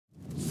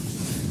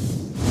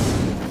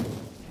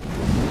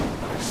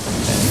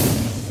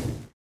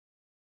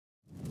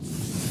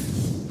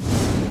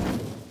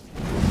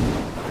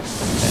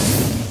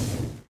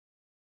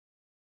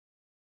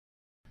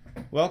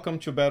Welcome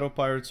to Battle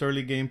Pirates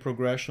Early Game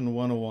Progression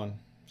 101.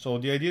 So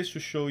the idea is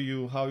to show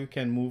you how you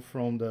can move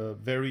from the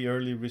very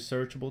early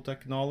researchable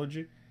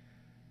technology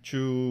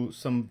to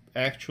some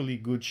actually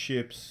good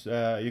ships.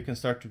 You can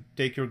start to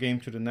take your game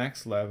to the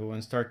next level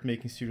and start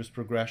making serious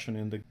progression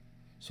in the.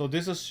 So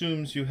this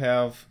assumes you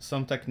have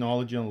some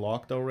technology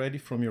unlocked already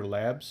from your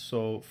labs.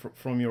 So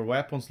from your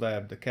weapons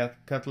lab, the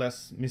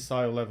Cutlass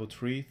Missile level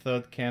 3,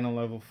 Thud Cannon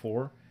level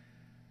 4.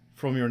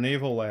 From your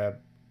naval lab,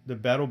 the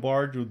battle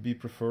barge would be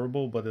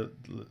preferable, but the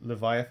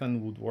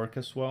Leviathan would work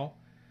as well.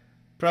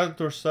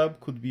 Predator sub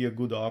could be a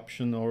good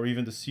option, or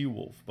even the Sea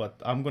Wolf, but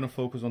I'm going to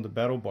focus on the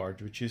battle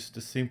barge, which is the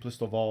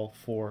simplest of all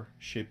 4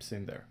 ships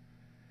in there.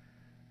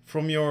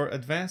 From your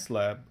advanced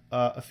lab,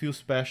 a few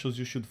specials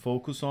you should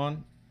focus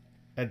on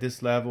at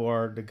this level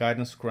are the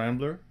Guidance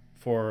Scrambler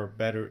for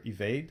better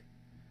evade,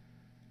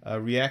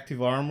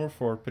 reactive armor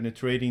for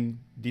penetrating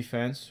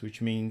defense,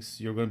 which means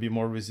you're going to be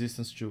more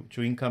resistant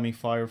to incoming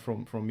fire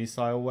from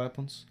missile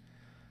weapons.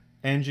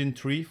 Engine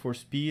 3 for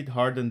speed,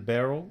 hardened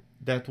barrel.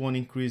 That one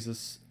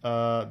increases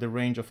the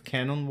range of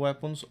cannon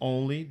weapons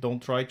only.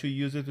 Don't try to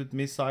use it with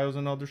missiles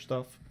and other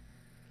stuff.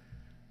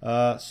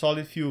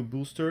 Solid fuel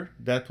booster.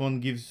 That one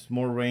gives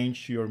more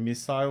range to your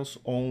missiles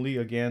only.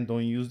 Again,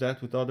 don't use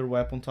that with other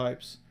weapon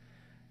types.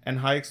 And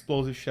high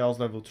explosive shells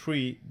level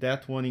 3,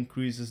 that one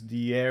increases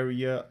the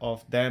area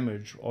of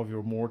damage of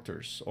your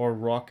mortars or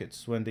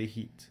rockets when they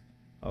hit.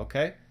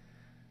 Okay?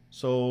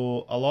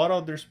 So a lot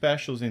of other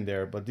specials in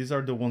there, but these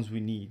are the ones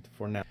we need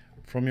for now.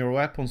 From your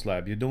weapons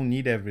lab, you don't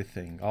need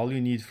everything. All you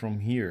need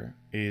from here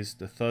is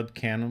the Thud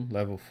Cannon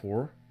level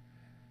 4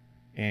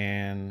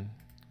 and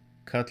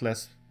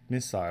Cutlass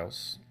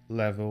Missiles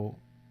level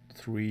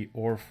 3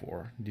 or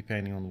 4,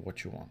 depending on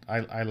what you want.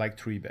 I like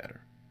 3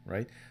 better,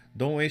 right?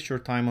 Don't waste your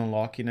time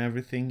unlocking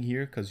everything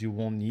here because you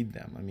won't need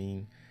them. I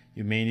mean,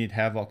 you may need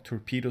Havoc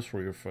torpedoes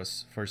for your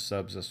first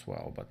subs as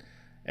well, but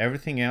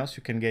everything else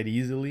you can get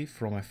easily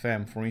from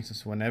FM. For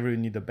instance, whenever you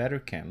need a better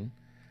cannon,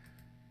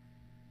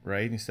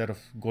 right, instead of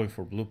going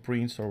for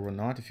blueprints or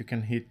whatnot, if you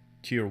can hit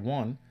tier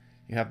 1,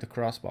 you have the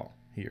crossbow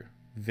here.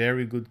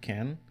 Very good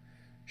cannon.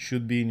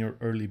 Should be in your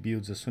early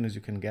builds as soon as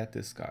you can get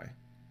this guy,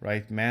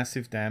 right?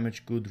 Massive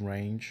damage, good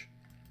range.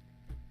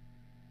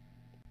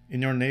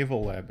 In your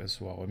naval lab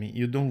as well. I mean,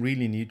 you don't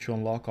really need to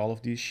unlock all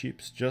of these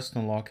ships, just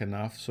unlock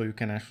enough so you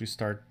can actually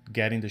start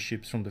getting the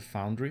ships from the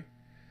foundry.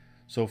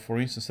 So for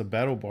instance, a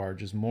battle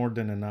barge is more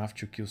than enough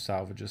to kill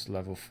salvages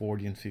level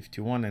 40 and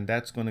 51, and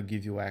that's going to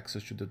give you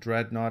access to the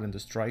dreadnought and the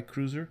strike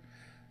cruiser.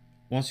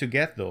 Once you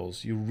get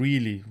those, you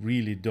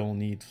really don't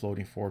need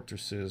floating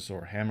fortresses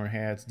or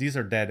hammerheads. These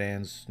are dead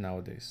ends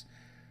nowadays.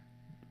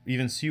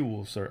 Even sea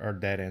wolves are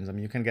dead ends. I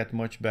mean, you can get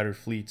much better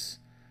fleets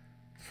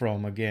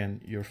from,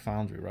 again, your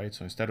foundry, right?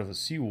 So instead of a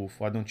Sea Wolf,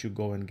 why don't you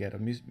go and get a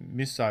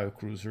missile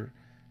cruiser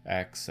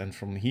X, and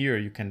from here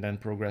you can then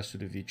progress to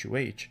the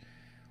V2H,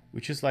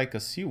 which is like a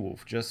Sea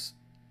Wolf, just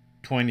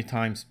 20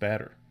 times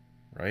better,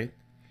 right?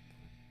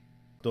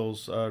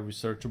 Those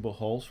researchable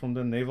hulls from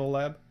the naval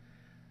lab,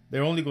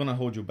 they're only gonna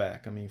hold you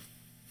back. I mean,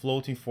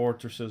 floating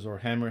fortresses or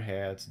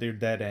hammerheads, they're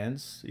dead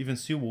ends. Even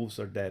Sea Wolves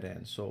are dead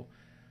ends. So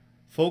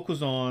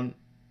focus on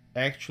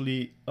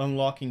actually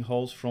unlocking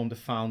hulls from the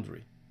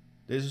foundry.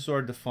 This is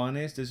where the fun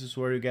is. This is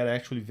where you get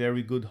actually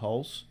very good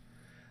hulls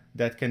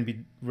that can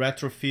be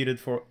retrofitted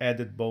for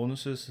added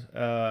bonuses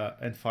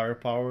and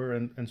firepower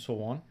and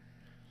so on.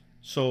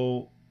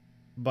 So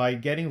by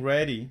getting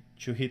ready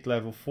to hit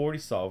level 40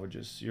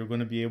 salvages, you're going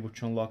to be able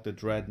to unlock the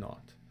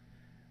dreadnought.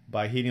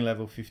 By hitting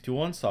level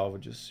 51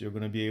 salvages, you're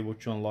going to be able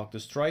to unlock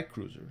the strike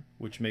cruiser,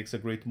 which makes a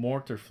great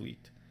mortar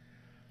fleet.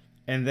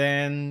 And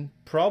then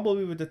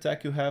probably with the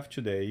tech you have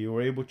today,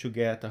 you're able to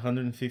get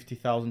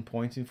 150,000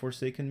 points in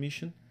Forsaken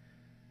Mission.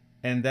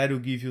 And that will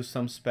give you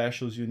some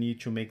specials you need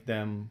to make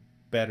them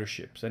better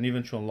ships and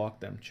even to unlock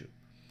them too.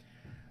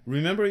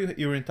 Remember,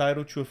 you're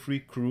entitled to a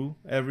free crew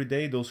every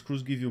day. Those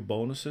crews give you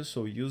bonuses,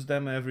 so use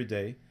them every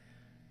day.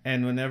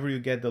 And whenever you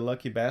get the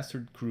Lucky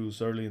Bastard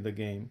crews early in the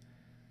game,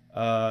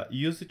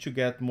 use it to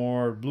get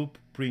more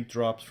blueprint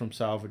drops from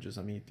salvages.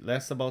 I mean, it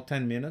lasts about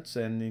 10 minutes,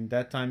 and in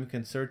that time you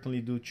can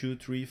certainly do 2,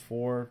 3,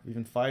 4,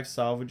 even 5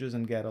 salvages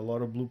and get a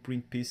lot of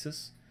blueprint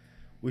pieces,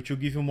 which will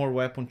give you more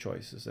weapon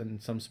choices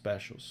and some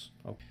specials.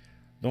 Okay.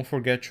 Don't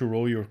forget to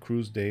roll your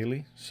crews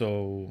daily.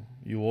 So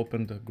you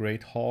open the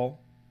Great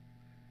Hall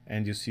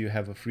and you see you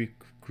have a free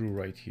crew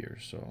right here.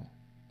 So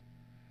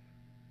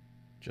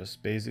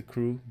just basic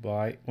crew.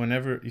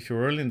 If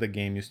you're early in the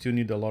game, you still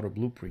need a lot of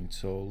blueprints.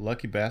 So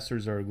Lucky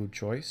Bastards are a good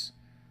choice.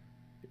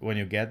 When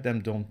you get them,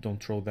 don't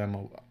throw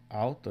them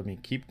out. I mean,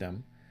 keep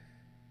them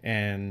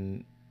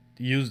and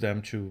use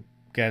them to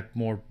get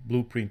more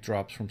blueprint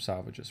drops from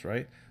salvages,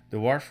 right? The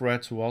wharf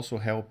rats will also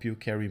help you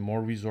carry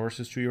more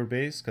resources to your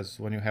base, because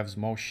when you have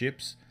small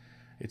ships,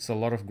 it's a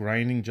lot of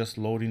grinding just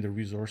loading the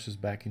resources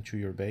back into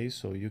your base.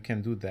 So you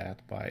can do that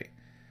by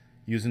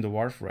using the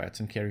wharf rats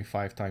and carrying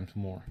 5 times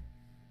more.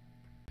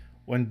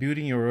 When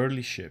building your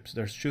early ships,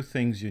 there's 2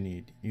 things you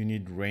need. You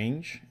need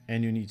range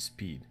and you need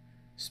speed.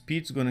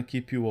 Speed's gonna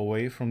keep you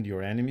away from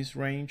your enemy's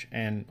range,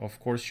 and of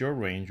course your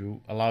range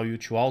will allow you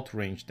to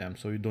outrange them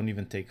so you don't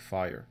even take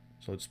fire.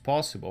 So it's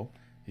possible,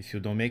 if you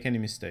don't make any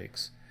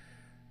mistakes,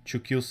 to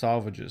kill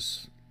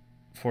salvages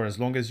for as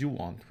long as you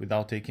want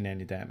without taking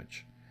any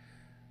damage.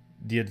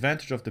 The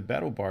advantage of the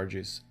battle barge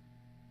is,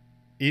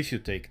 if you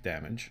take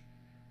damage,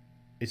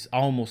 it's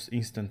almost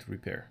instant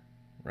repair,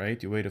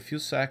 right? You wait a few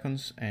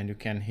seconds and you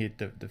can hit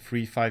the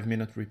free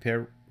 5-minute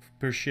repair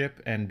per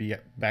ship and be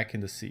back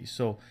in the sea.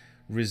 So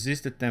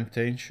resist the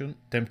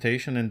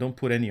temptation and don't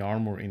put any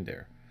armor in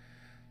there.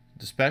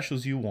 The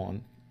specials you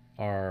want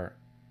are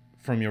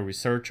from your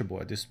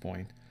researchable at this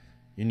point.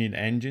 You need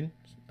engine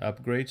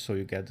upgrade so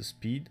you get the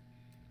speed,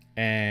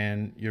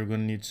 and you're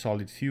going to need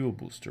solid fuel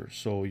booster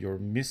so your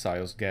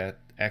missiles get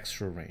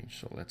extra range.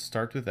 So let's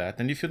start with that.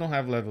 And if you don't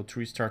have level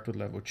 3, start with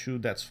level 2,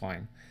 that's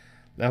fine.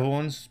 Level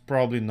 1's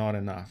probably not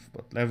enough,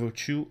 but level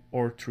 2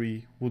 or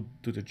 3 would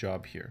do the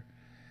job here.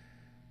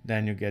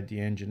 Then you get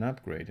the engine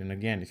upgrade, and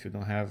again, if you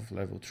don't have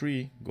level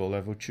 3, go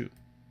level 2.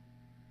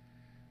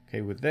 Okay,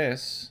 with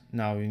this,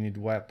 now you need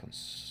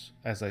weapons.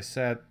 As I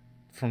said,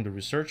 from the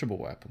researchable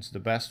weapons, the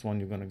best one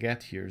you're going to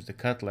get here is the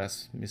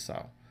Cutlass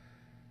missile.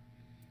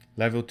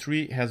 Level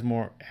 3 has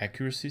more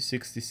accuracy,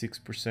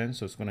 66%,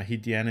 so it's going to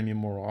hit the enemy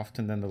more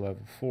often than the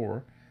level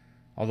 4.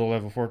 Although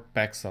level 4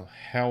 packs a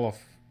hell of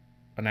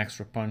an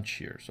extra punch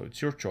here, so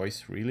it's your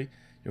choice, really.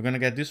 You're going to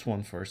get this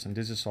one first, and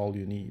this is all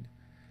you need.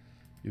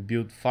 You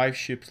build 5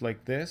 ships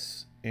like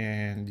this,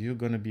 and you're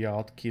going to be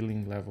out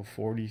killing level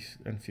 40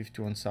 and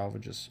 51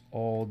 salvages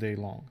all day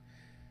long.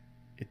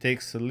 It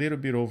takes a little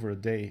bit over a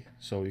day,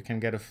 so you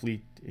can get a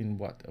fleet in,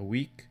 what, a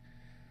week?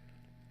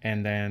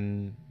 And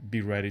then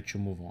be ready to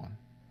move on.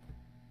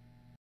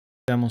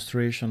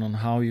 Demonstration on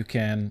how you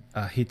can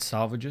hit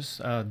salvages,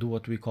 do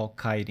what we call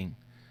kiting,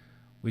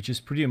 which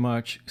is pretty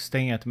much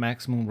staying at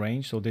maximum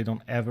range so they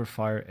don't ever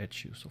fire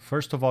at you. So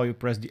first of all, you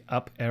press the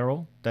up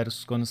arrow, that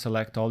is going to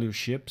select all your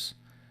ships.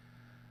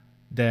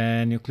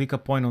 Then you click a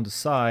point on the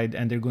side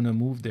and they're going to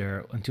move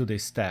there until they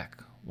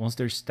stack. Once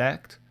they're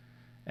stacked,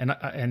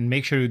 and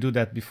make sure you do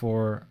that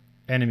before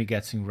enemy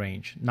gets in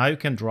range. Now you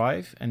can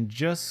drive and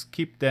just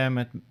keep them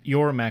at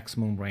your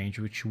maximum range,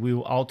 which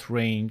will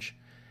outrange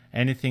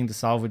anything the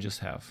salvages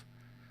have.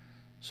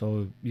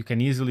 So you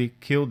can easily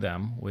kill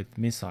them with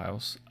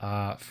missiles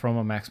from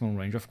a maximum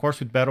range. Of course,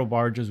 with battle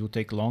barges it will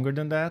take longer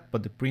than that,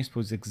 but the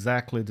principle is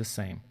exactly the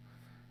same.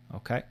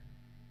 Okay.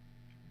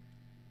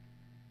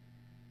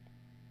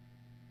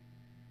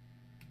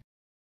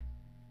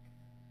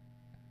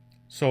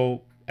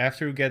 So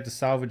after you get the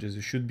salvages,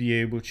 you should be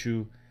able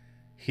to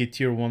hit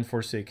tier 1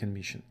 Forsaken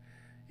mission.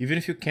 Even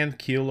if you can't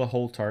kill a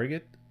whole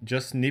target,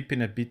 just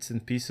nipping at bits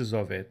and pieces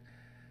of it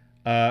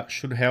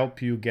should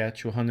help you get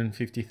to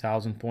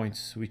 150,000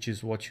 points, which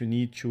is what you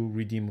need to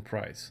redeem a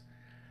prize.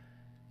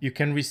 You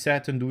can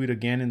reset and do it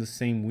again in the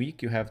same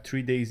week. You have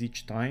 3 days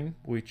each time,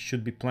 which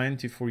should be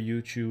plenty for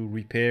you to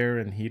repair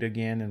and hit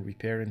again and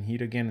repair and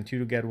hit again until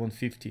you get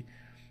 150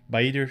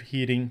 by either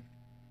hitting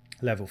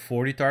level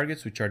 40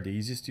 targets, which are the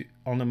easiest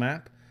on the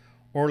map,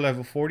 or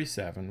level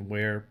 47,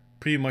 where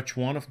pretty much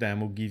one of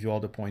them will give you all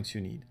the points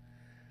you need.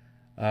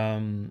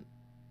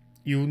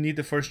 You need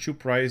the first 2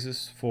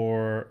 prizes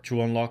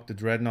to unlock the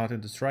dreadnought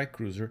and the strike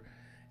cruiser,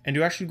 and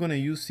you're actually going to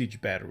use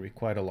siege battery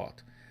quite a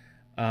lot.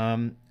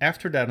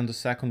 After that, on the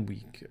second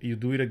week, you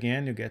do it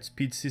again, you get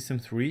speed system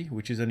 3,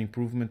 which is an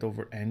improvement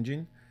over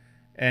engine,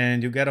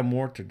 and you get a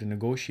mortar, the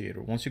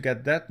negotiator. Once you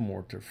get that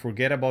mortar,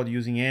 forget about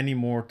using any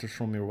mortars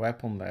from your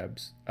weapon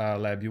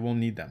lab, you won't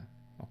need them.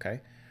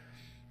 Okay.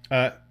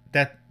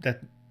 That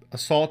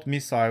assault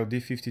missile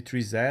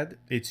D53Z,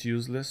 it's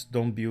useless,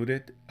 don't build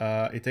it.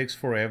 It takes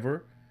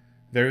forever,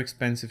 very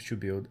expensive to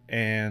build,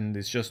 and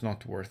it's just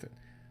not worth it.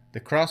 The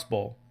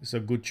crossbow is a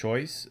good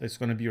choice. It's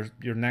going to be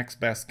your next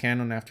best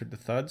cannon after the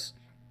thuds,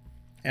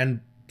 and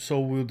so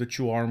will the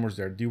 2 armors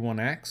there,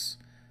 D1X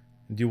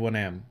and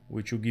D1M,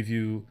 which will give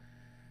you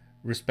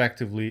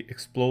respectively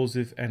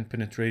explosive and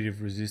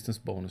penetrative resistance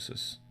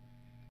bonuses.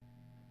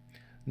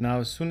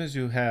 Now, as soon as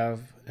you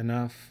have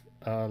enough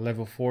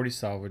level 40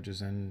 salvages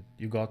and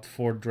you got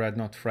 4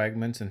 dreadnought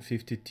fragments and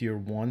 50 tier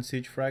 1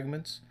 siege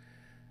fragments,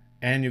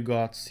 and you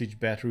got siege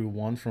battery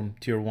 1 from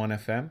tier 1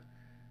 FM,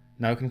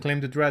 now you can claim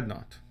the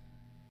dreadnought.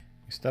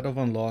 Instead of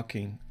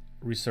unlocking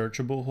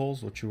researchable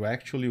holes, what you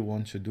actually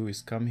want to do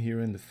is come here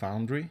in the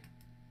foundry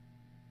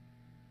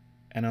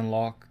and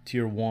unlock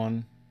tier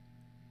 1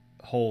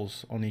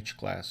 holes on each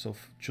class. So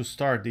to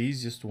start, the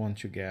easiest one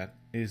to get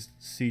is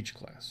siege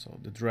class. So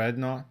the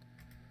dreadnought,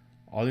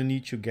 all you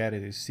need to get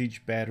it is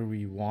siege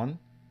battery 1,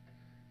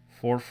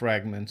 4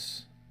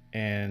 fragments,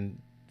 and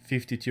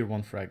 50 tier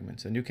 1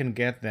 fragments, and you can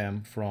get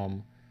them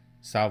from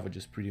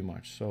salvages pretty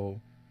much. So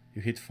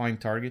you hit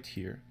find target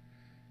here,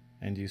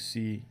 and you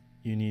see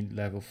you need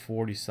level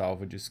 40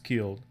 salvages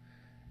killed,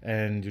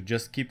 and you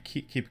just keep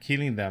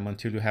killing them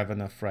until you have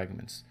enough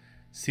fragments.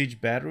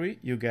 Siege battery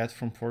you get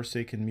from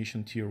Forsaken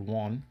mission tier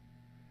 1.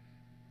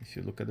 If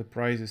you look at the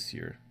prizes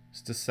here,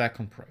 it's the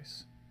second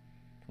prize,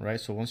 right?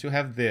 So once you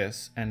have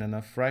this and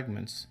enough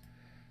fragments,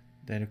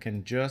 then you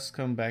can just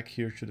come back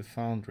here to the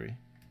foundry.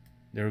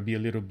 There will be a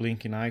little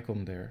blinking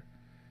icon there,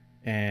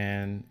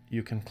 and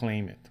you can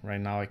claim it.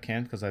 Right now I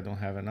can't because I don't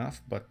have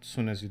enough, but as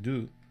soon as you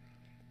do,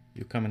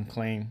 you come and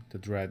claim the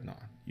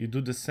dreadnought. You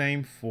do the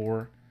same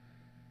for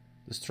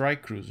the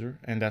strike cruiser,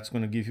 and that's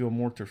going to give you a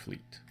mortar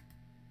fleet.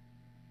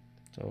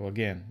 So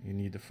again, you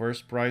need the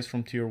first prize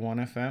from tier 1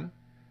 FM,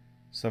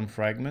 some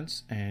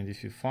fragments, and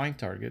if you find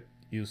target,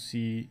 you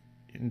see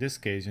in this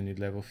case you need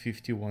level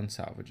 51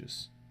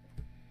 salvages.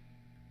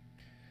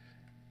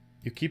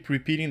 You keep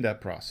repeating that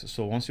process.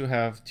 So once you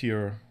have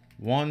tier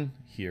 1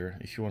 here,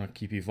 if you want to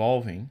keep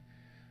evolving,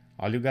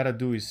 all you gotta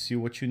do is see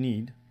what you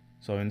need.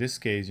 So in this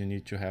case, you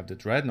need to have the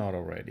dreadnought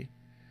already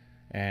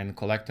and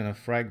collect enough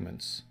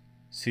fragments.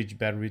 Siege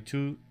Battery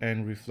 2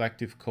 and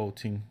Reflective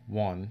Coating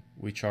 1,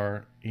 which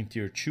are in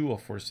tier 2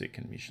 of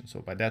Forsaken Mission.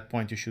 So by that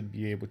point, you should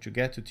be able to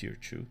get to tier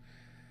 2,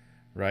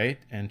 right?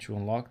 And to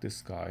unlock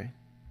this guy,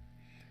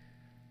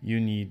 you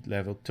need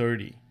level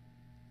 30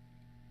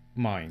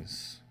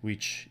 mines,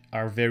 which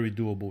are very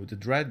doable with the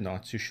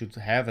dreadnoughts you should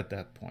have at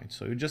that point.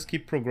 So you just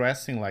keep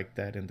progressing like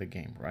that in the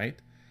game, right?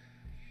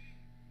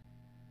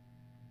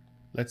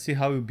 Let's see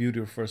how you build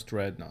your first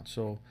dreadnought.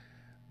 So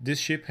this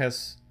ship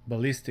has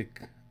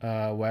ballistic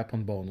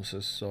weapon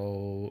bonuses,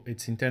 so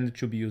it's intended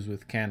to be used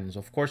with cannons.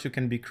 Of course, you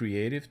can be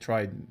creative,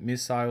 try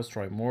missiles,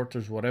 try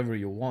mortars, whatever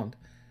you want,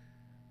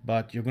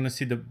 but you're gonna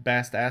see the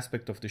best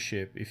aspect of the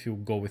ship if you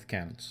go with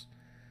cannons.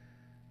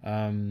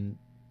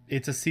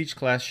 It's a siege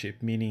class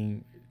ship,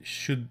 meaning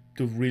should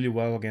do really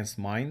well against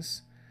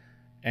mines,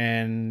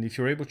 and if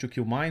you're able to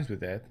kill mines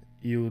with that,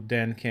 you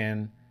then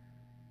can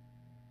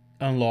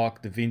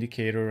unlock the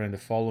Vindicator and the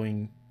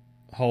following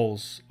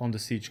hulls on the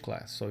siege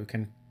class, so you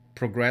can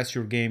progress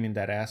your game in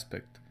that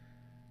aspect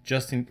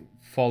just in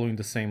following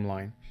the same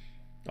line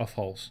of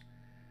hulls.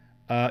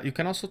 You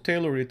can also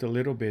tailor it a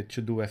little bit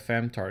to do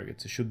FM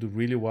targets. It should do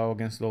really well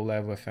against low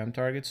level FM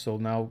targets, so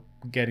now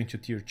getting to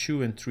tier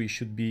 2 and 3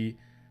 should be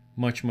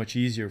much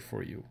easier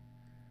for you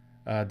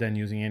than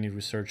using any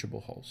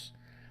researchable hulls.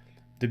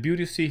 The build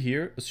you see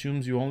here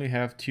assumes you only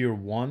have tier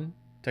 1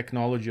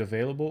 technology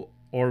available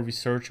or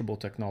researchable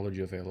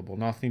technology available,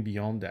 nothing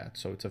beyond that.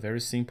 So it's a very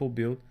simple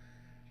build.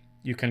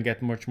 You can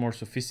get much more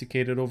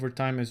sophisticated over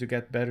time as you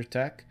get better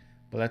tech,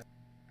 but that's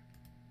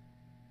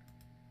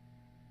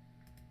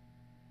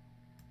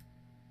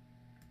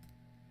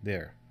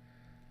there.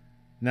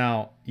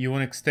 Now, you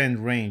want to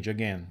extend range.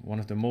 Again, one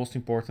of the most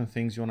important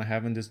things you want to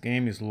have in this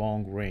game is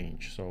long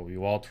range. So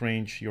you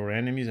outrange your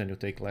enemies and you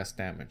take less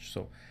damage.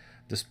 So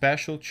the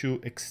special to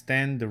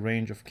extend the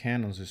range of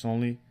cannons is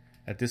only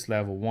at this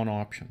level one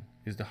option,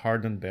 is the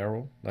hardened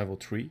barrel, level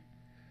 3.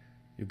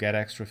 You get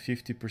extra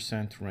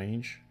 50%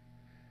 range,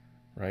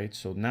 right?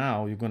 So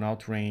now you're going to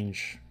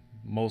outrange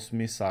most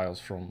missiles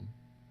from,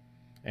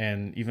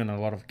 and even a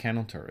lot of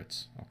cannon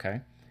turrets,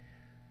 okay?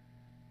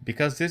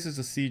 Because this is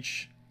a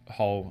siege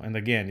hull, and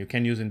again, you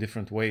can use in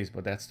different ways,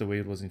 but that's the way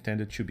it was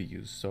intended to be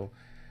used. So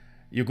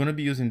you're going to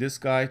be using this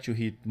guy to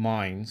hit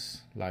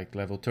mines, like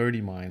level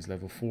 30 mines,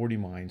 level 40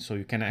 mines, so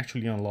you can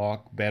actually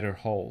unlock better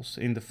hulls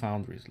in the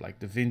foundries, like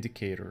the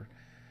Vindicator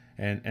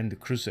and the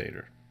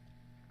Crusader.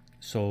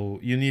 So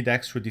you need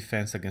extra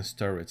defense against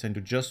turrets, and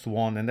you just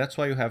won, and that's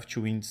why you have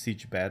to win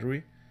Siege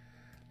Battery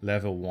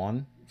level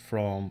 1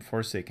 from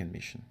Forsaken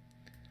Mission.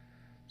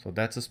 So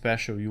that's a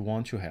special you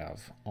want to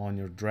have on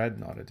your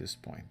dreadnought at this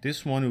point.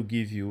 This one will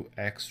give you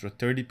extra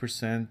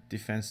 30%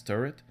 defense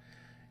turret.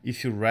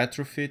 If you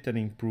retrofit and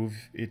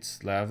improve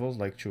its levels,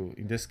 like to,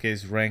 in this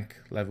case, rank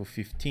level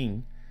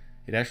 15,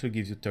 it actually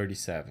gives you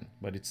 37,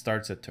 but it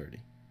starts at 30.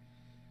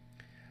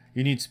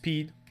 You need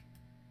speed,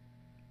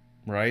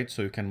 right?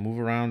 So you can move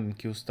around and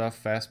kill stuff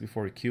fast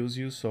before it kills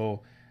you.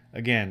 So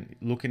again,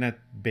 looking at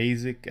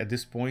basic at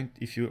this point,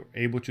 if you're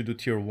able to do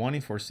tier 1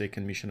 in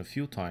Forsaken Mission a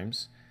few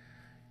times,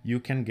 you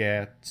can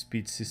get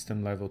speed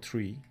system level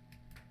 3.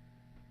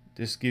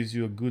 This gives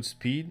you a good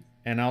speed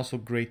and also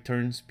great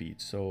turn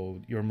speed,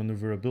 so your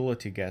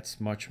maneuverability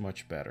gets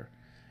much better.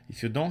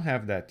 If you don't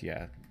have that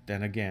yet,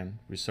 then again,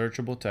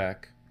 researchable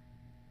tech,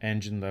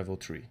 engine level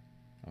 3.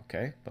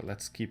 Okay, but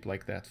let's keep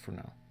like that for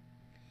now.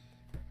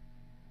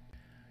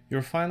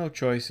 Your final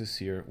choices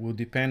here will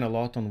depend a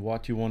lot on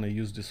what you want to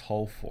use this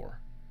hull for.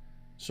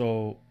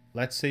 So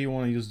let's say you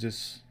want to use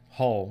this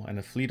hull and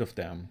a fleet of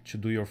them to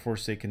do your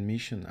Forsaken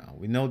Mission now.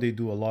 We know they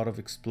do a lot of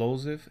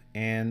explosive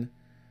and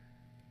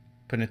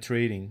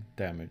penetrating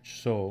damage.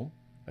 So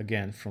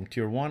again, from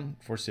tier 1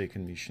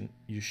 Forsaken Mission,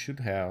 you should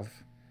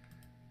have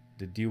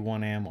the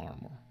D1M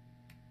armor.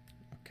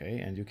 Okay,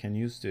 and you can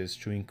use this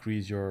to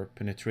increase your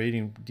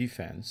penetrating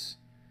defense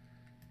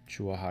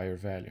to a higher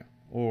value.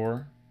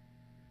 Or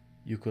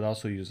you could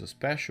also use a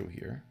special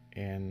here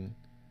and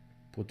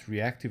put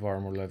reactive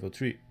armor level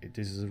 3.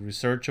 This is a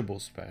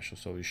researchable special,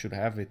 so you should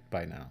have it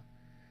by now.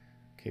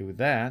 Okay, with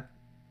that,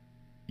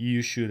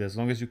 you should, as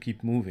long as you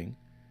keep moving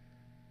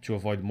to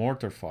avoid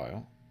mortar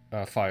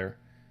fire,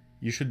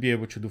 you should be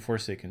able to do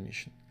Forsaken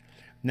Mission.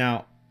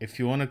 Now, if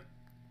you want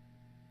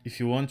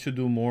to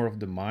do more of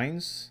the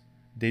mines,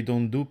 they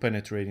don't do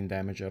penetrating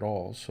damage at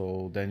all.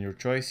 So then your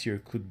choice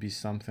here could be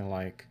something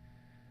like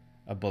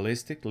a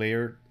ballistic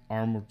layered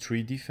armor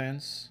 3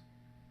 defense,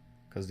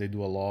 because they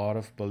do a lot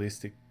of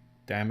ballistic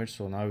damage.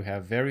 So now you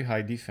have very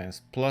high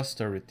defense plus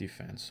turret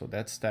defense. So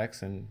that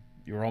stacks and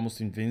you're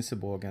almost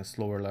invincible against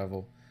lower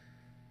level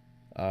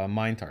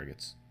mine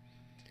targets.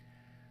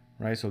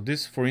 Right, so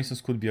this, for instance,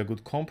 could be a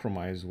good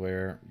compromise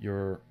where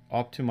you're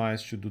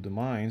optimized to do the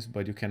mines,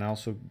 but you can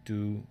also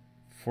do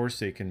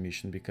Forsaken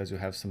mission because you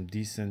have some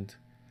decent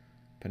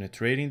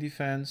penetrating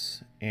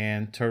defense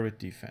and turret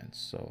defense.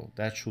 So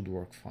that should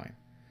work fine.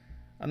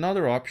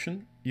 Another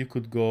option, you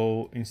could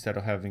go, instead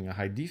of having a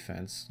high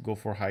defense, go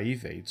for high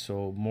evade.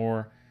 So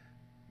more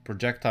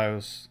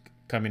projectiles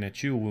coming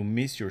at you will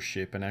miss your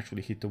ship and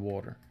actually hit the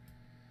water.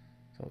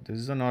 So this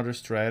is another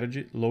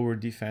strategy, lower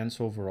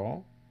defense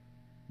overall,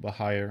 but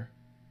higher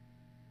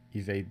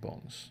evade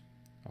bonus.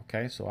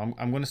 Okay, so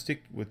I'm going to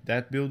stick with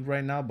that build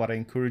right now, but I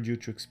encourage you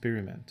to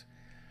experiment.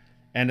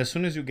 And as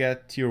soon as you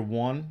get tier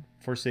 1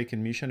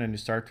 Forsaken mission and you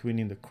start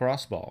winning the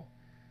crossbow,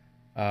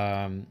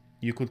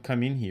 you could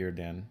come in here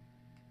then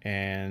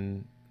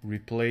and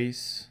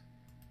replace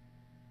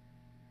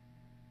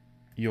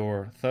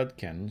your thud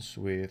cannons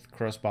with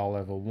crossbow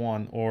level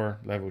 1 or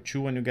level 2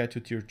 when you get to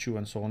tier 2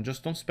 and so on.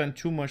 Just don't spend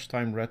too much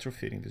time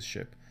retrofitting this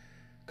ship,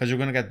 because you're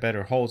going to get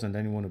better hulls and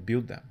then you want to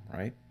build them,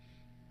 right?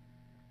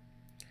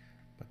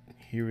 But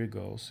here it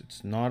goes.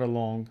 It's not a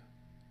long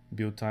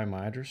build time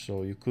either,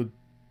 so you could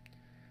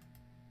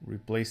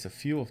replace a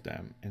few of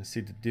them and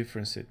see the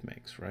difference it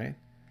makes, right?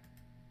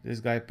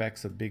 This guy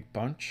packs a big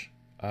punch,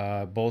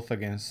 both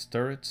against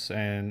turrets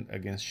and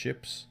against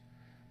ships,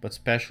 but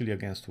especially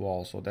against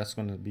walls. So that's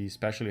going to be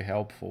especially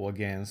helpful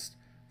against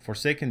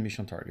Forsaken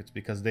mission targets,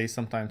 because they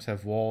sometimes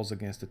have walls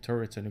against the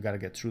turrets and you got to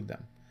get through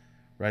them.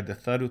 Right, the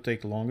thud will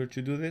take longer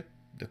to do it.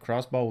 The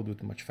crossbow will do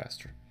it much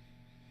faster.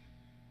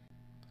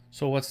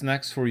 So what's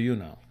next for you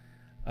now?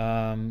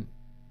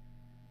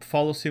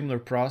 Follow similar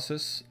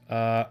process.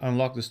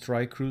 Unlock the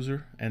strike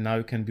cruiser, and now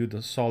you can build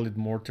a solid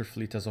mortar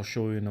fleet, as I'll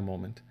show you in a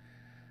moment.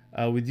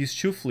 With these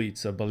two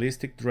fleets, a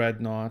ballistic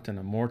dreadnought and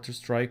a mortar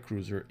strike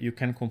cruiser, you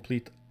can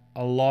complete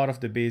a lot of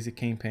the basic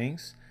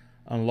campaigns,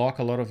 unlock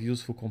a lot of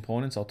useful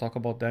components. I'll talk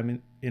about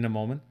them in a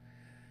moment.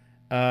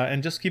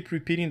 And just keep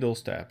repeating those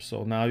steps.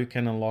 So now you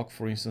can unlock,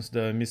 for instance,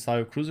 the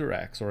Missile Cruiser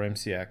X or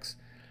MCX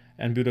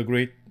and build a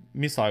great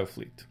missile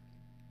fleet.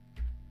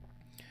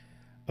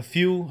 A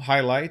few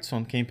highlights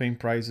on campaign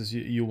prizes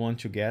you want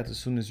to get as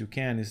soon as you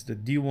can is the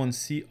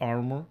D1C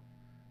armor,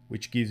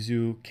 which gives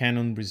you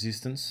cannon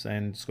resistance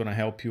and it's going to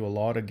help you a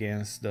lot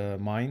against the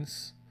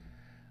mines.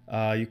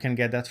 You can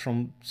get that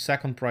from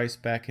second prize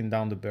pack in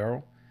Down the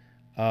Barrel.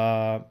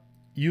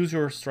 Use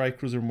your Strike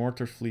Cruiser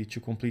Mortar fleet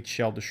to complete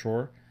Shell the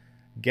Shore.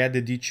 Get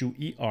the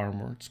D2E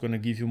armor. It's going to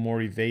give you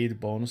more evade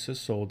bonuses,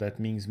 so that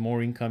means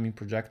more incoming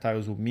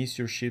projectiles will miss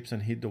your ships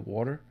and hit the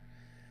water.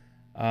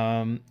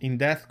 In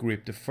Death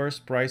Grip, the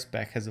first prize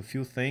pack has a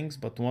few things,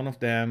 but two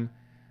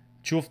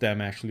of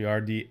them actually,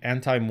 are the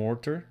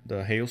Anti-Mortar,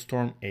 the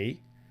Hailstorm A,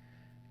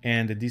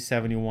 and the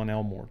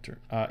D71L mortar.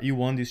 You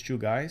want these two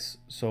guys,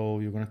 so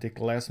you're going to take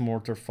less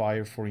mortar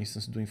fire, for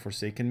instance, doing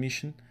Forsaken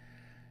mission.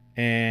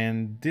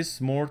 And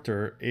this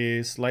mortar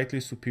is slightly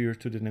superior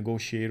to the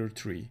Negotiator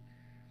 3.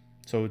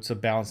 So it's a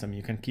balance. I mean,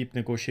 you can keep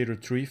Negotiator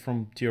 3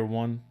 from tier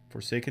 1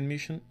 Forsaken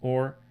mission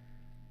or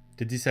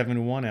the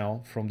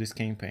D71L from this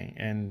campaign,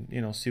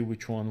 and see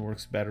which one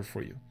works better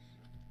for you.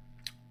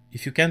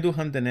 If you can do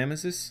Hunt the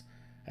Nemesis,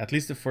 at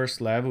least the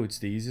first level, it's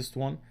the easiest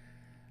one.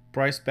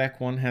 Price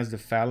pack 1 has the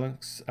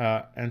Phalanx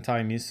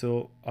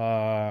anti-missile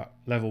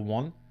level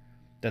 1.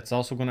 That's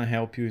also going to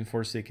help you in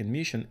Forsaken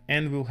mission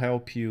and will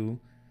help you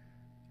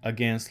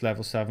against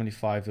level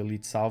 75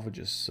 elite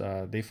salvages.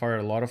 They fire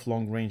a lot of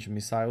long range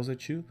missiles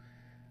at you.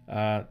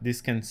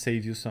 This can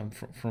save you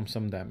from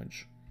some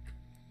damage.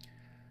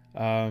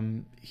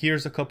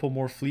 Here's a couple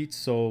more fleets.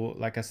 So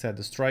like I said,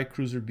 the Strike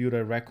Cruiser build I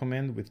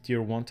recommend with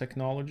tier 1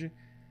 technology.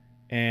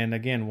 And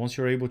again, once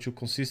you're able to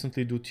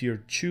consistently do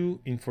tier 2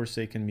 in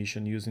Forsaken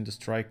mission using the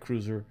Strike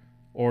Cruiser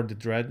or the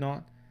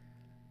Dreadnought,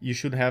 you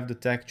should have the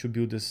tech to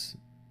build this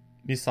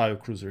missile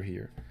cruiser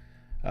here.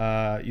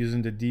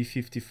 Using the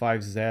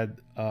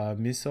D55Z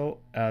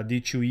missile,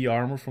 D2E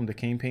armor from the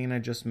campaign I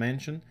just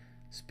mentioned,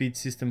 Speed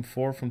System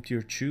 4 from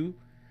tier 2,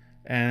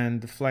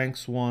 and the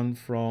Flanks 1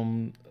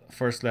 from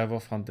first level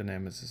of Hunt the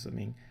Nemesis. I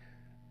mean,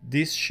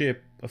 this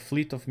ship, a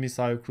fleet of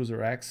Missile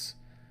Cruiser X,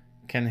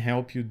 can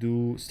help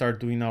you start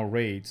doing our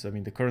raids. I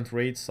mean, the current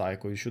raid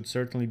cycle, you should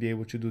certainly be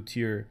able to do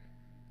tier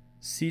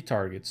C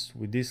targets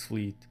with this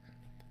fleet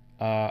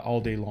all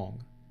day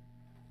long.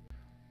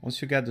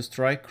 Once you get the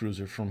Strike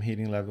Cruiser from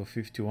hitting level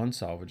 51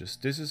 salvages,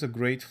 this is a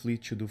great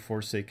fleet to do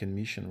Forsaken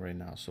mission right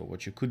now. So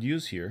what you could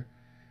use here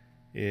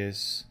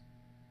is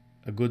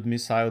a good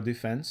missile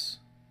defense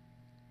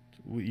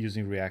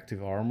using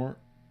reactive armor.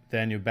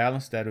 Then you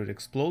balance that with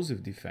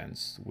explosive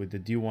defense with the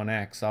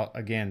D1X.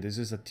 Again, this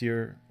is a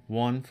tier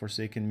 1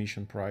 Forsaken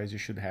mission prize. You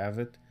should have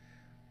it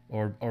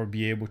or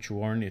be able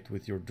to earn it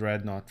with your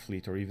Dreadnought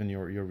fleet or even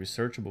your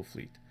researchable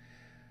fleet.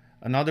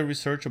 Another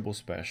researchable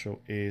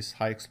special is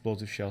high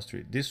explosive shells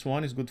 3. This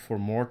one is good for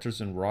mortars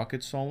and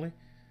rockets only,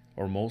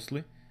 or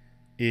mostly.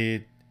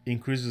 It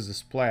increases the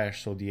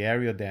splash, so the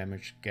area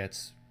damage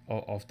gets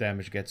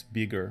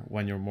bigger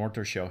when your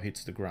mortar shell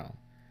hits the ground.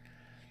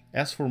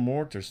 As for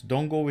mortars,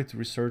 don't go with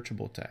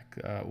researchable tech.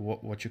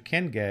 What you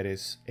can get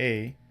is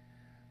a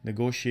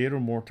Negotiator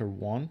Mortar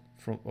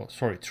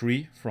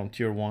 3 from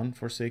Tier 1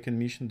 Forsaken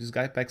Mission. This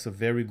guy packs a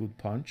very good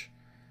punch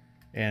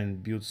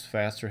and builds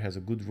faster, has a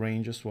good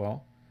range as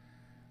well.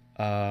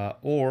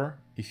 Or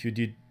if you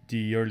did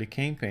the early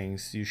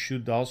campaigns, you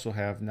should also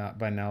have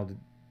by now the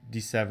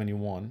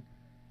D71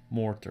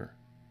 Mortar.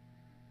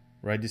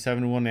 Right,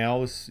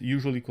 D71L is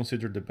usually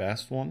considered the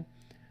best one.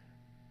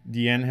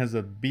 The N has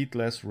a bit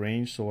less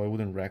range, so I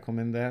wouldn't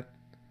recommend that.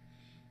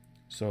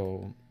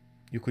 So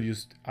you could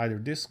use either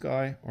this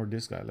guy or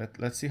this guy.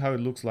 Let's see how it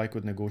looks like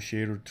with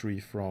Negotiator 3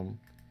 from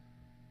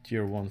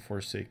Tier 1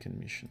 Forsaken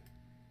Mission.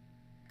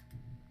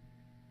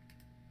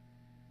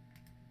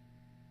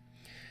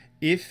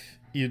 If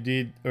you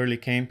did early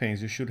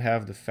campaigns, you should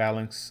have the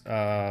Phalanx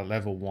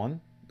level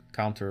 1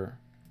 counter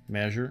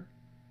measure.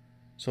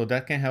 So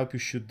that can help you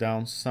shoot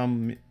down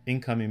some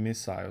incoming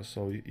missiles.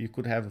 So you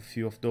could have a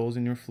few of those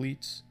in your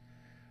fleets,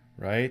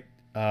 right?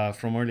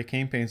 From early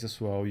campaigns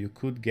as well, you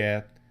could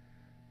get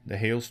the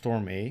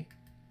Hailstorm A,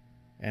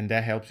 and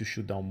that helps you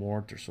shoot down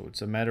mortars. So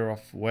it's a matter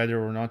of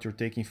whether or not you're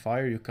taking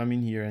fire. You come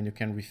in here and you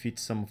can refit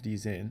some of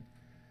these in.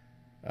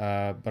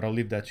 But I'll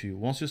leave that to you.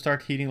 Once you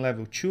start hitting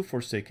level 2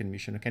 Forsaken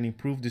Mission, you can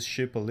improve this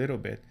ship a little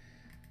bit.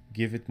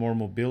 Give it more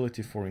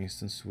mobility, for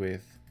instance,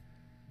 with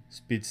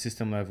Speed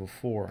System level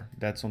 4.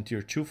 That's on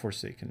Tier 2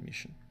 Forsaken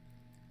Mission.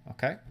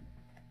 Okay?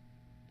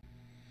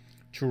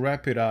 To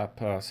wrap it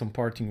up, some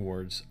parting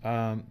words.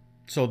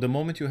 So the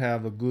moment you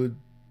have a good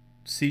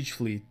siege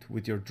fleet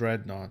with your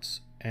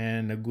dreadnoughts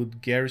and a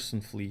good garrison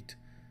fleet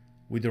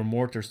with your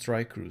mortar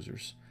strike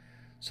cruisers,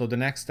 so the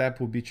next step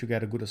will be to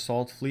get a good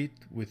assault fleet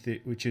with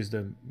it, which is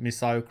the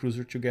missile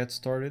cruiser to get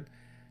started,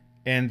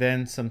 and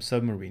then some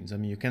submarines. I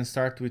mean, you can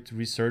start with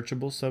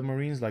researchable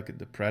submarines like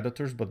the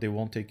Predators, but they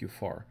won't take you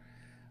far.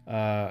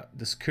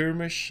 The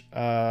skirmish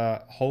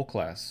hull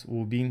class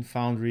will be in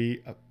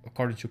Foundry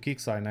according to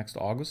Kickstarter next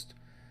August,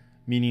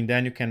 meaning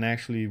then you can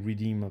actually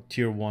redeem a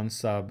Tier 1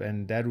 sub,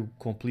 and that will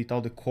complete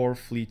all the core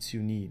fleets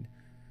you need.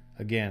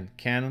 Again,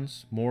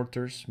 cannons,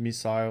 mortars,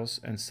 missiles,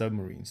 and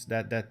submarines.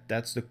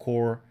 That's the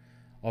core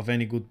of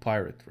any good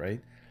pirate, right?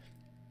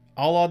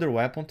 All other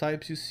weapon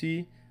types you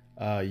see,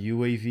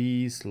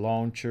 UAVs,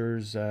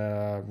 launchers,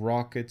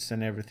 rockets,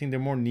 and everything, they're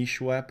more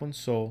niche weapons.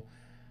 So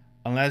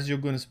unless you're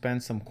going to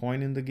spend some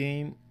coin in the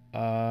game,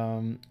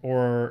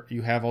 or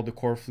you have all the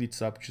core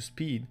fleets up to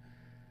speed,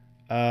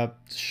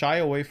 shy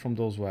away from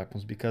those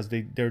weapons because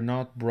they're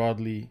not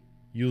broadly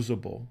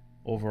usable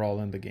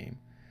overall in the game.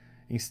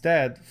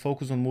 Instead,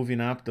 focus on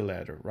moving up the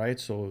ladder, right?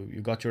 So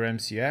you got your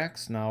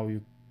MCX, now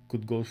you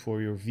could go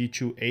for your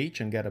V2H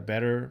and get a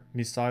better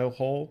missile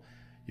hull.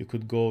 You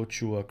could go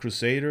to a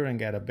Crusader and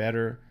get a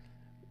better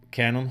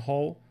cannon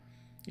hull,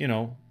 you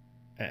know,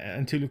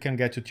 until you can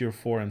get to Tier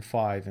 4 and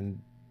 5,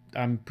 and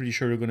I'm pretty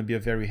sure you're going to be a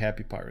very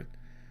happy pirate.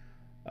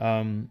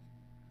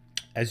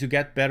 As you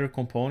get better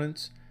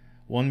components,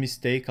 one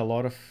mistake a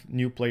lot of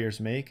new players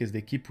make is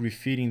they keep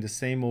refitting the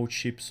same old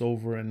ships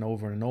over and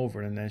over and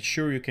over, and then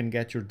sure you can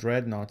get your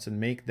dreadnoughts and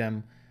make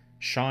them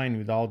shine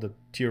with all the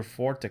Tier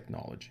 4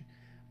 technology,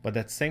 but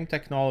that same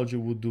technology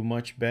would do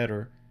much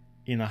better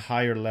in a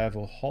higher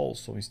level hull.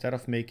 So instead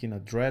of making a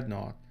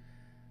dreadnought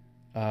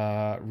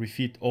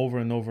refit over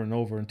and over and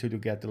over until you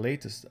get the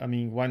latest, I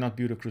mean, why not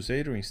build a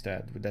Crusader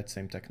instead with that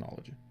same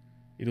technology?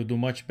 It'll do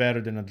much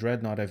better than a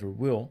dreadnought ever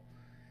will,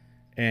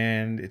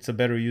 and it's a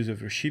better use of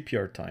your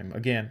shipyard time.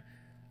 Again,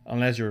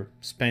 unless you're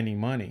spending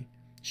money,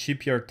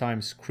 shipyard time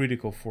is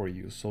critical for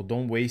you, so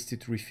don't waste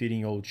it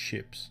refitting old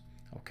ships.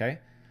 Okay?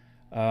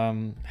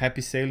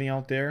 Happy sailing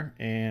out there,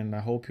 and I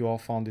hope you all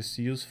found this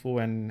useful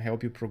and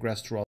help you progress throughout